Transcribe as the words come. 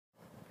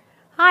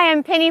Hi,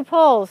 I'm Penny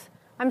Pauls.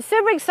 I'm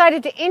super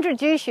excited to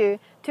introduce you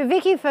to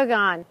Vicki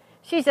Fergon.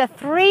 She's a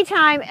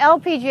 3-time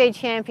LPGA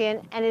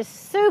champion and is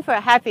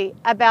super happy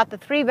about the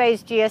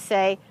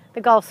 3BaysGSA,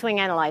 the golf swing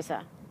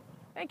analyzer.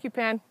 Thank you,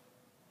 Pen.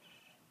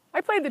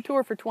 I played the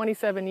tour for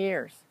 27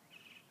 years,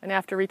 and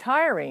after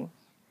retiring,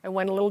 I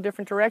went a little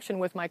different direction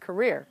with my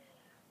career,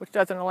 which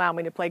doesn't allow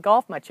me to play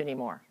golf much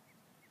anymore.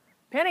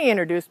 Penny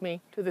introduced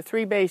me to the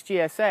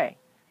 3BaysGSA,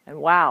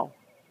 and wow,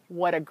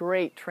 what a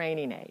great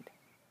training aid.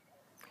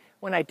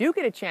 When I do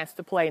get a chance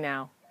to play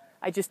now,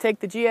 I just take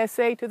the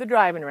GSA to the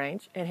driving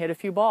range and hit a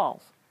few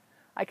balls.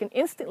 I can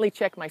instantly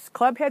check my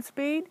club head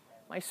speed,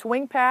 my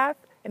swing path,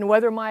 and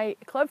whether my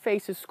club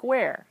face is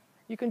square.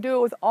 You can do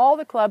it with all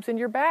the clubs in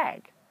your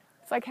bag.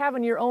 It's like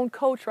having your own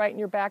coach right in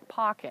your back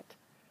pocket.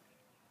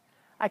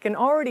 I can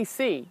already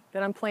see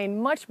that I'm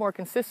playing much more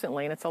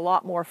consistently and it's a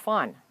lot more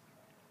fun.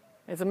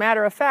 As a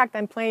matter of fact,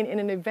 I'm playing in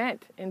an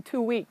event in 2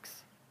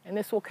 weeks, and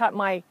this will cut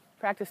my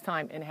practice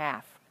time in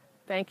half.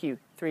 Thank you,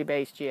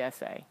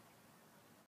 3BaysGSA.